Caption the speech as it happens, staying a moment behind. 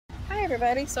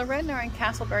everybody, so right now we're in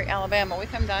Castleberry, Alabama. We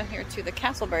come down here to the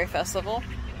Castleberry Festival.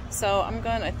 So I'm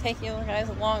going to take you guys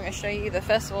along and show you the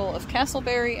Festival of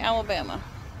Castleberry, Alabama.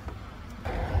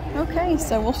 Okay,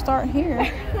 so we'll start here.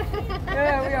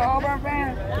 Yeah, we are all our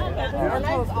fans.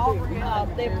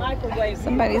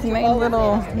 Somebody's made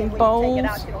little bowls,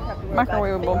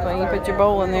 microwavable, so you put your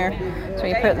bowl in there. So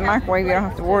you put it in the microwave, you don't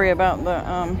have to worry about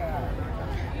the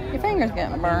your fingers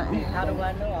getting burnt. How do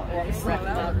I know?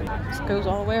 This goes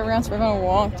all the way around, so we're going to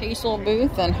walk to each little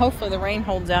booth, and hopefully the rain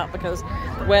holds out because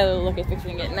the weather look like it's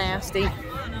going to get nasty.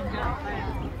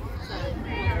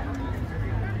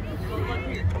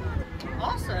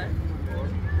 Awesome.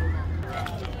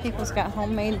 People's got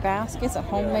homemade baskets and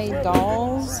homemade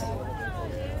dolls.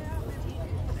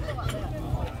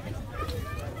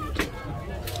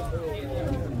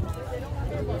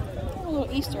 Oh, little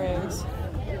Easter eggs.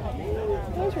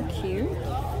 Those are cute.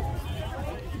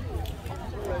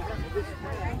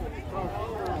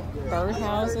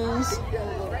 Birdhouses.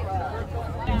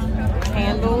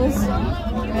 Candles.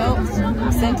 Milks.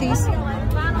 Scenties.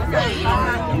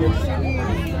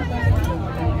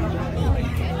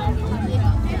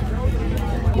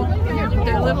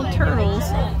 They're little turtles.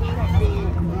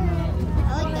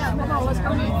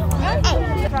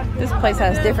 This place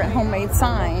has different homemade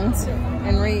signs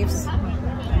and wreaths,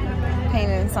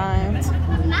 painted signs.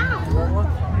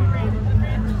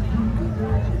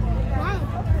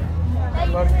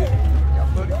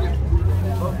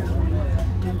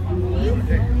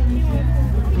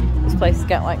 This place has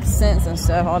got like scents and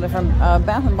stuff, all different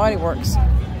Bath and Body Works.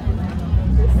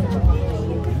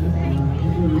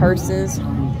 Purses.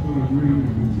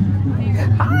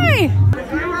 Hi!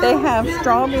 They have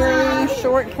strawberry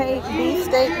shortcake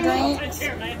beefsteak drinks.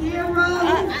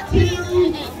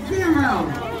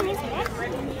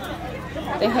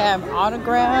 They have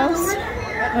autographs,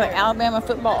 like Alabama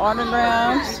football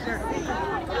autographs.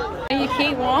 And you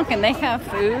keep walking, they have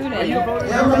food. And are you a voter?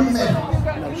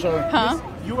 No, sir. Huh?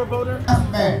 You a voter?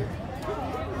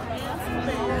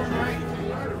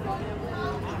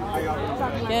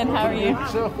 Good, how are you?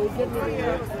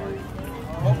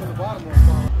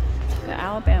 The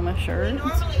Alabama shirts.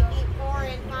 Normally 4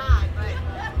 and 5, but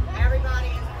everybody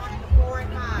is wanting the 4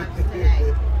 and 5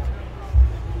 today.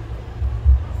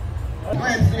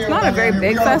 It's not a very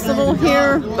big festival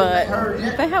here, but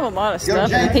they have a lot of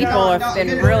stuff, and people have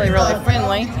been really, really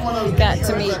friendly. Got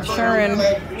to meet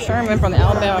Sherman from the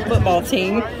Alabama football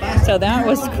team, so that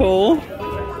was cool.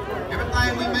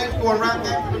 Everything we make for right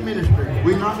back to the ministry.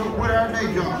 We're not going to quit our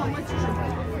day job.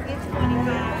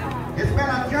 It's been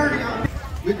a journey.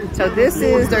 So this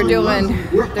is, they're doing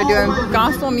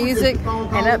gospel music,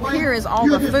 and up here is all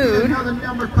the food. Another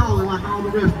number calling like all the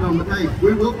rest of them, but hey,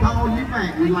 we will call you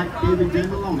back. We like David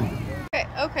Jim Maloney.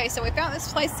 Okay, so we found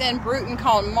this place in Bruton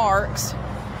called Mark's.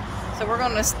 So we're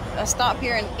going to stop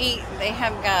here and eat. They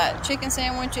have got chicken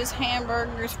sandwiches,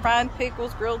 hamburgers, fried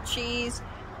pickles, grilled cheese,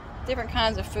 different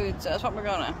kinds of food. So that's what we're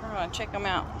gonna check them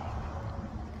out.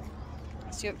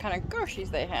 See what kind of groceries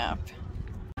they have.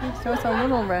 So it's a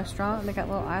little restaurant. They got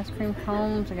little ice cream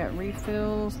cones. They got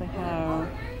refills. They have,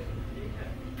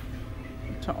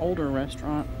 it's an older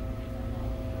restaurant.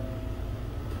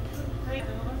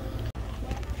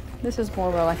 This is more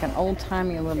of like an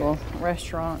old-timey little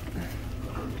restaurant.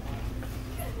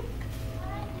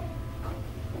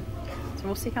 So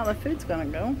we'll see how the food's gonna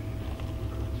go.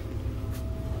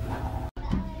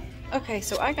 Okay,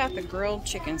 so I got the grilled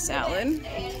chicken salad.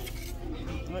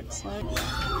 Looks like.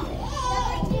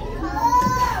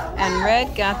 And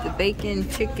Red got the bacon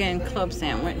chicken club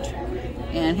sandwich.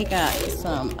 And he got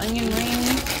some onion rings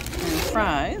and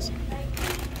fries.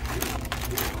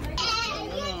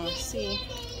 Let's see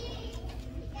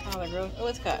how the grilled. Oh,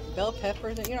 it's got bell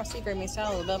peppers. You don't see green bean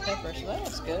salad with bell peppers, so that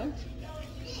looks good.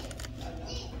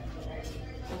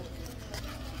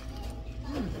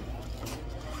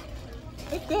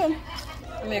 It's good.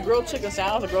 I mean, a grilled chicken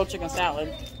salad is a grilled chicken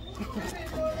salad.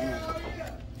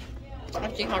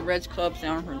 Let's see how Red's club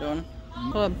sound we're doing.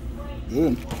 Club.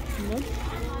 Good. Good?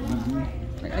 Mm-hmm.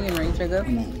 Like onion rings are good.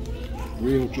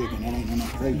 Real chicken. I ain't no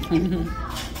crazy chicken.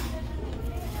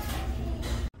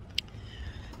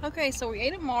 Okay, so we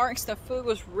ate at Mark's. The food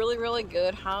was really, really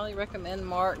good. Highly recommend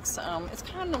Mark's. It's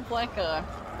kind of like a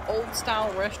old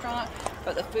style restaurant,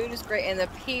 but the food is great and the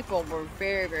people were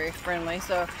very, very friendly.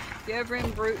 So if you're ever in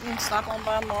Bruton, stop on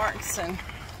by Mark's and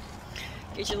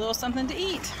get you a little something to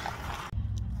eat.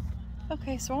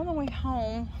 Okay, so on the way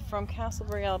home from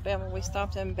Castleberry, Alabama, we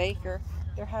stopped in Baker.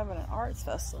 They're having an arts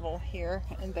festival here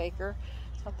in Baker.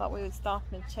 So I thought we would stop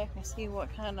and check and see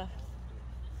what kind of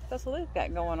festival they've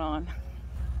got going on.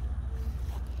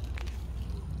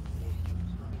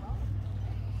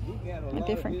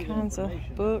 Different kinds of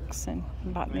books and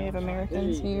about Native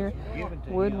Americans here.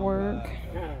 Woodwork.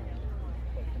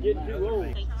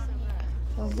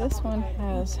 So this one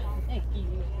has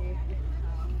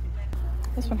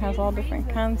all different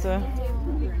kinds of.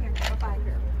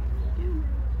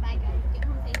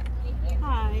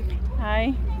 Hi.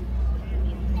 Hi.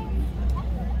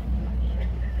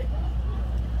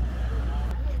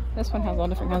 This one has all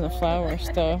different kinds of flower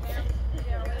stuff.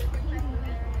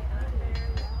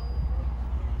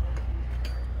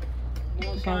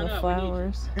 Kinds of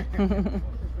flowers.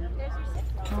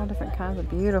 All different kinds of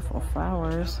beautiful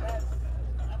flowers.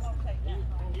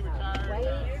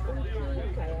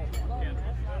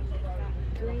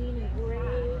 Green and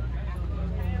gray.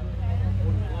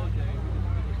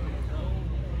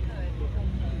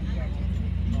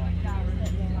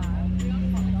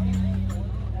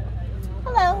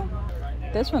 Hello.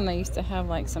 This one they used to have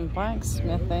like some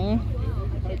blacksmithing.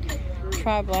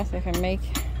 Try blast, they can make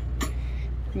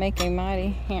a mighty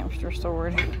hamster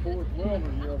sword. Do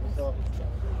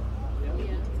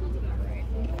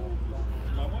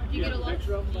you get a lot?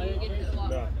 Do you get a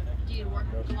lot? Do you work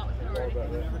a lot with it already?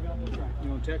 You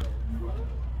want to check?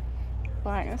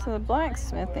 This is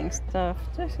blacksmithing stuff.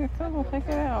 Just a couple, check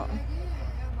it out. And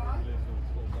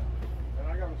I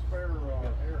got a spare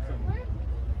air somewhere.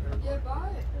 Yeah, buy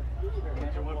it.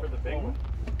 Did you want for the big one?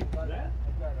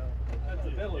 That's a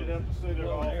belly. You'd have to sit it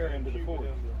on air into the fork.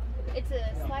 It's a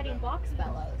sliding box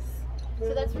bellows.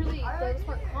 So that's really, those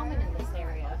weren't common in this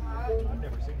area. I've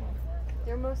never seen one.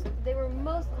 They were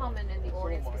most common in the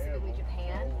Orient, specifically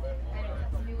Japan. And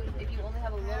if you only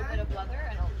have a little bit of leather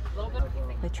and a little bit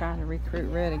of They're trying to recruit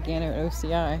Red again at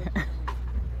OCI.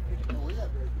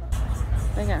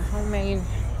 They got homemade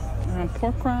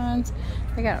pork rinds.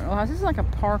 They got, well, this is like a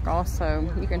park also.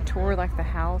 You can tour like the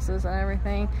houses and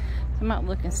everything. So I might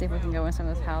look and see if we can go in some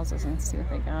of those houses and see what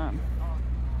they got.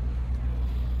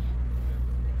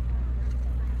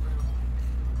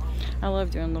 I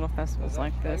love doing little festivals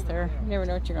like this. You never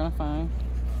know what you're gonna find.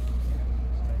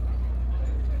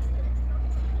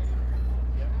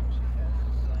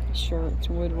 Shirts,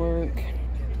 woodwork.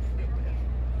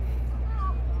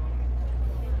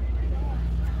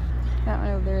 That one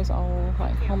over there is all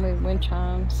like homemade wind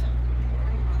chimes.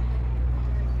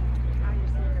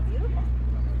 beautiful.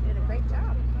 You did a great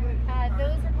job.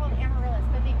 Those are called amaryllis,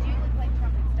 but they do look like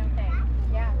trumpets, don't they?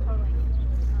 Yeah, totally.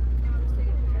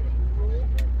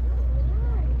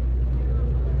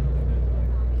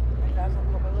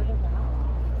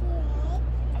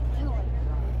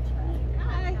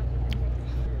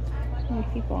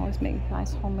 People always make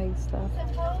nice homemade stuff.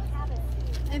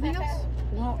 Anything else?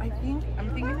 Well, I'm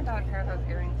thinking about a pair of those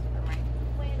earrings for my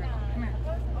friend. Come here.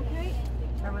 Okay.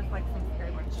 There was like some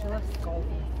scary ones. She loves gold.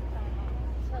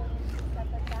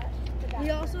 We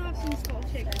also have some skull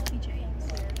shaker keychains.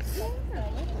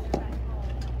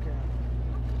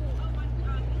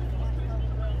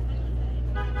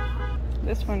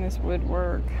 This one is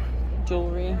woodwork,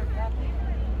 jewelry,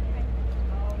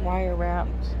 wire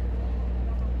wrapped.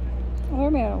 Oh, they're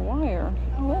made out of wire.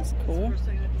 Oh, that's cool.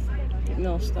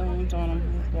 Millstones on them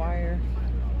with wire.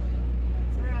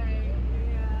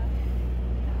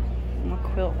 And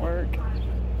quilt work.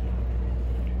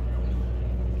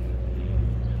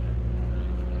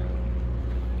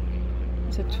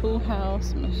 It's a tool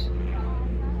house.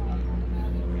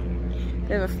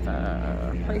 They have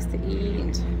a place to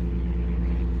eat.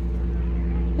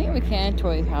 I think we can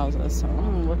tour these houses, so I'm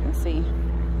gonna look and see.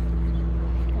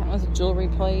 That was a jewelry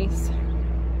place.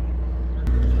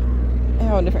 They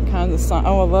have all different kinds of signs.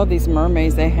 Oh, I love these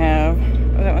mermaids they have.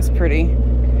 Oh, that was pretty.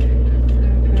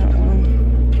 That one.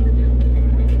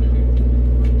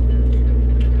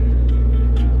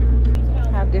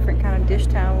 Have different kind of dish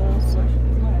towels.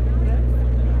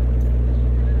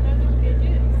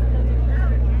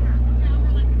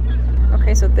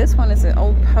 Okay, so this one is an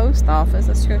old post office.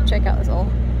 Let's go check out this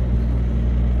old.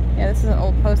 Yeah, this is an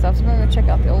old post office. We're gonna check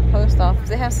out the old post office.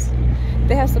 They have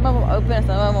some of them open and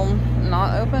some of them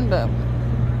not open, but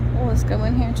well, let's go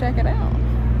in here and check it out.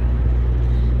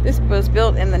 This was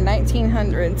built in the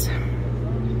 1900s.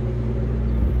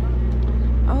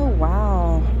 Oh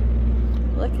wow!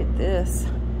 Look at this.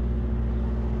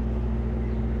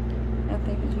 I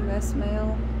think it's U.S.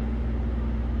 mail.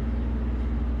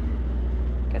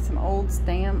 Got some old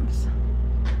stamps.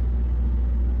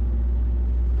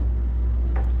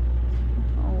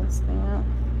 Old stamp.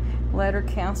 Letter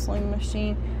counseling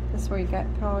machine. This is where you got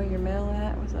put all your mail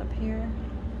at. Was up here.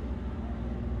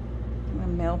 A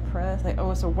mail press. Like,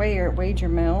 oh, it's a wager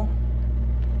mail.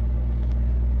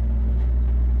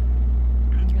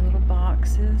 Your little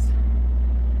boxes.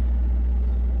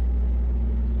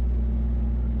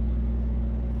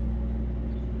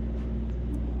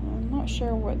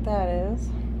 sure what that is.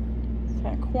 It's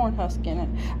got corn husk in it.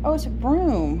 Oh, it's a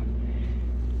broom.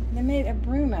 They made a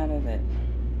broom out of it.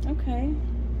 Okay.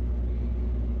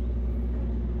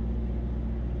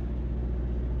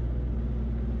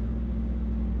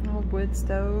 Old wood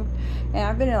stove. And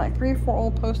I've been in like 3 or 4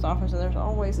 old post offices, and there's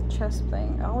always a chest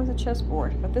thing, always a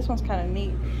chessboard. But this one's kind of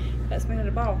neat. That's made out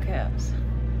of bottle caps.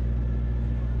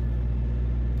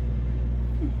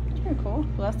 It's pretty cool.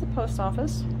 Well, that's the post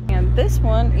office. And this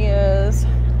one is,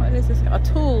 what is this? A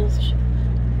tools.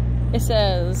 It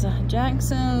says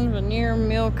Jackson Veneer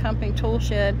Mill Company Tool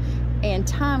Shed and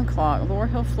Time Clock, Laurel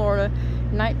Hill, Florida,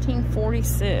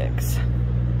 1946.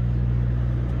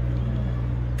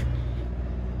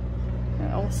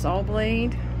 An old saw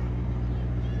blade.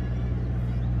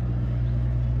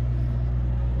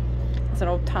 It's an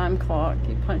old time clock.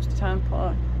 You punch the time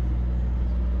clock.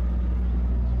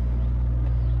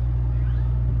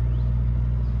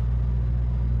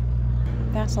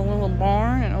 That's a little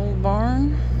barn, an old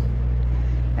barn.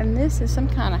 And this is some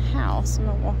kind of house. I'm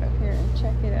gonna walk up here and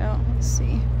check it out. Let's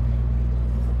see.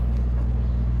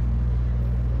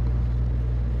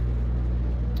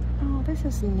 Oh, this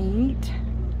is neat.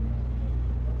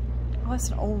 Oh, it's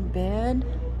an old bed.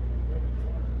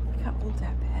 Look how old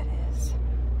that bed is.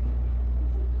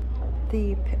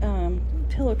 The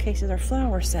pillowcases are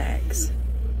flour sacks.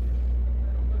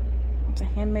 It's a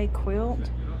handmade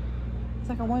quilt. It's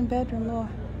like a 1-bedroom little.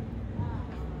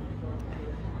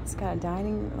 It's got a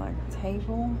dining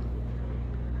table,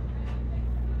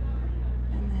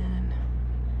 and then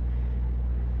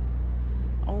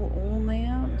old oil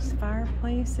lamps,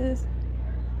 fireplaces.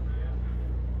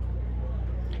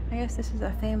 I guess this is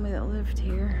a family that lived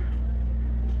here.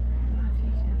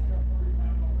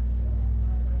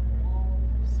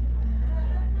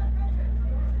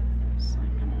 It's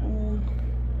like an old.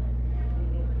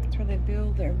 That's where they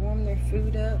warm their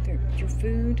food up. Your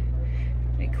food.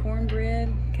 Make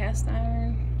cornbread, cast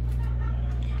iron,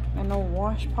 an old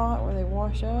wash pot where they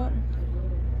wash up.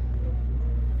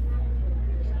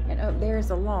 And up there is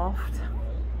a loft.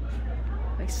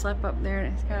 They slept up there,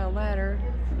 and it's got a ladder.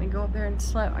 And they go up there and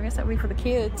slept. I guess that would be for the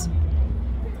kids.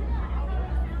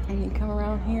 And you come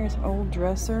around here, it's an old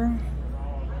dresser.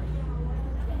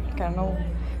 Got an old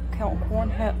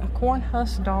corn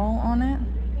husk doll on it.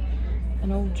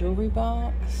 An old jewelry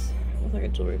box. Looks like a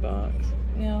jewelry box.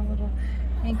 Yeah, a little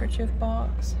handkerchief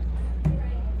box.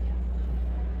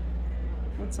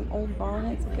 With some old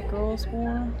bonnets that the girls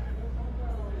wore.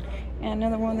 And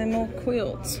another one of them old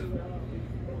quilts.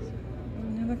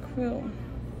 Another quilt.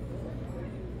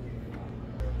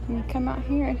 And you come out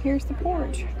here, and here's the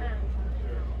porch.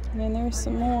 And then there's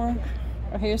some more.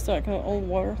 Oh, here's like an old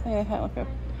water thing. They had like a.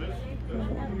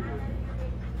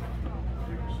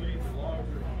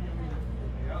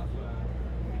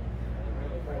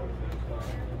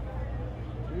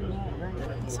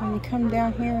 So you come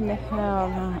down here, and they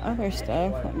have other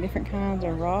stuff, like different kinds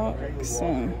of rocks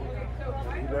and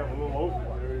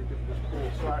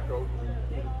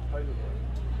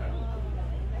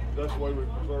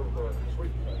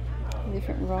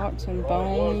different rocks and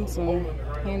bones and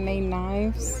handmade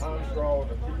knives.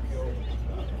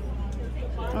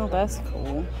 Oh, that's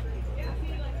cool.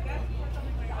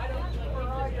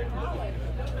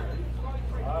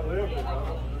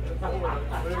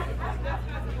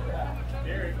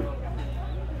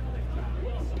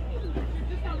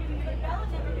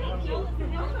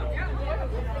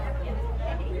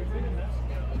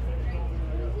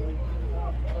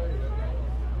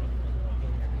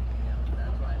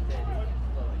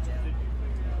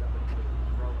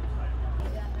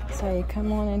 So you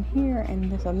come on in here,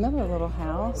 and there's another little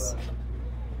house.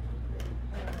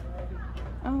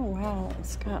 Oh wow,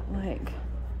 it's got like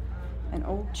an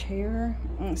old chair,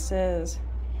 and it says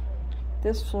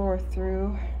this floor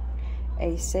through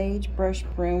a sagebrush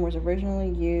broom was originally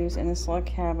used in this log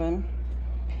cabin.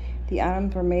 The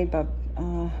items were made by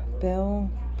Bell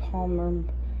Palmer,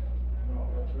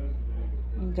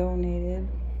 donated.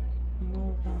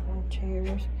 Old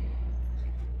chairs.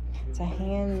 It's a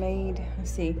handmade,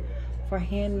 let's see, for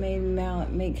handmade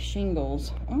mallet make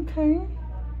shingles. Okay.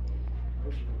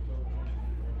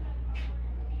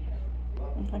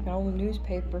 It's like an old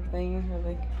newspaper thing where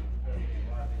they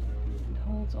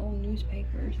holds old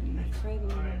newspapers and the thread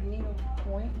and the needle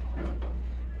point.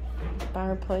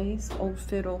 Fireplace, old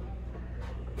fiddle.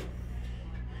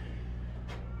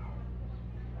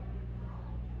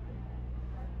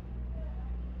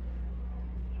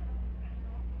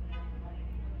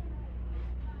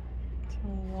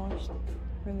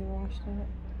 Really washed it.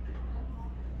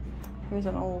 Here's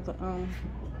an old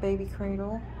baby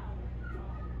cradle.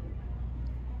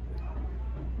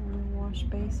 Wash wash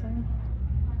basin,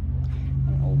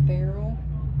 an old barrel,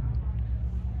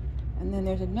 and then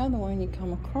there's another one you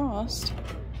come across,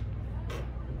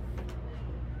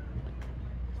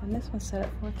 and this one's set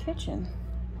up for a kitchen.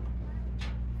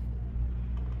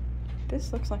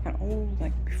 This looks like an old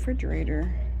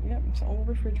refrigerator. Yep, it's an old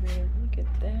refrigerator. Look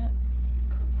at that.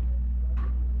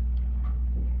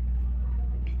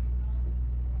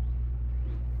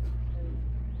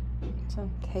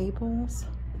 Some cables.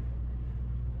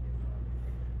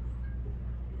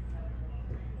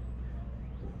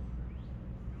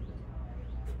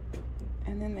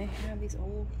 And then they have these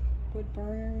old wood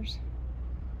burners.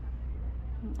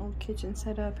 An old kitchen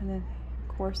set up, and then of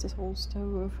course this old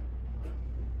stove.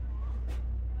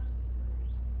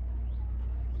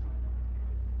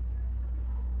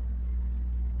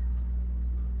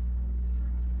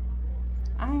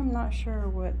 I am not sure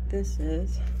what this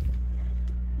is.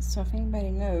 So if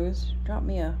anybody knows, drop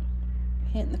me a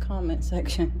hint in the comment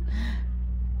section.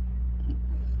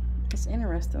 It's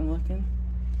interesting looking.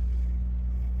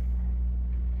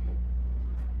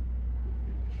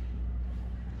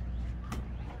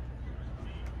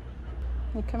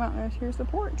 You come out and here's the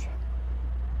porch.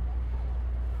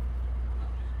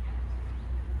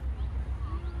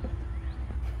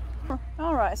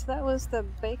 Alright, so that was the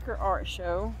Baker Art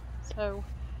Show. So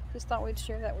just thought we'd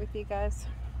share that with you guys.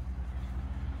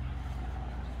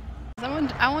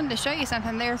 I wanted to show you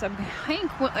something. There's a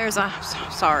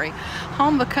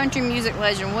home of a country music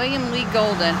legend, William Lee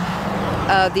Golden,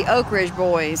 the Oak Ridge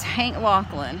Boys, Hank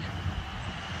Lachlan.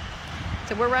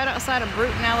 So we're right outside of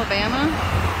Bruton, Alabama.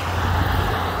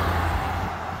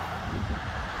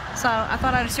 So I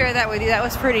thought I'd share that with you. That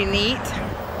was pretty neat.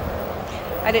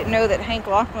 I didn't know that Hank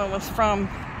Lachlan was from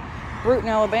Bruton,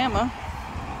 Alabama.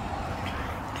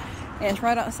 And it's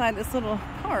right outside this little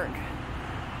park.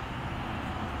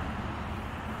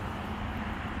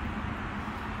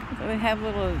 So they have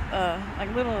little,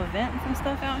 little events and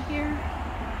stuff out here.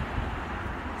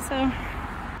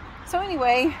 So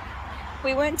anyway,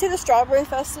 we went to the Strawberry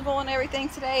Festival and everything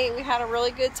today. We had a really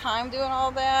good time doing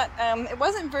all that. It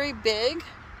wasn't very big,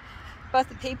 but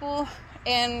the people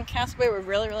in Castleberry were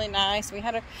really, really nice. We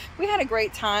had a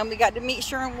great time. We got to meet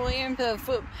Sharon Williams of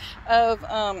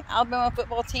Alabama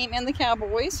football team and the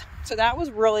Cowboys. So that was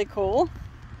really cool.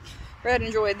 Red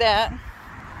enjoyed that.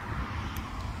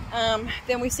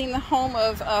 Then we seen the home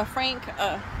of Hank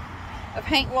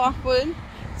Lockwood.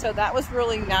 So that was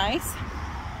really nice.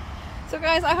 So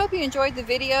guys, I hope you enjoyed the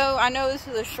video. I know this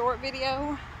is a short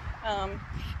video.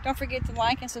 Don't forget to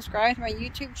like and subscribe to my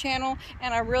YouTube channel.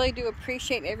 And I really do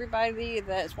appreciate everybody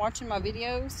that's watching my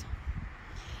videos.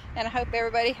 And I hope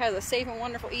everybody has a safe and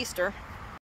wonderful Easter.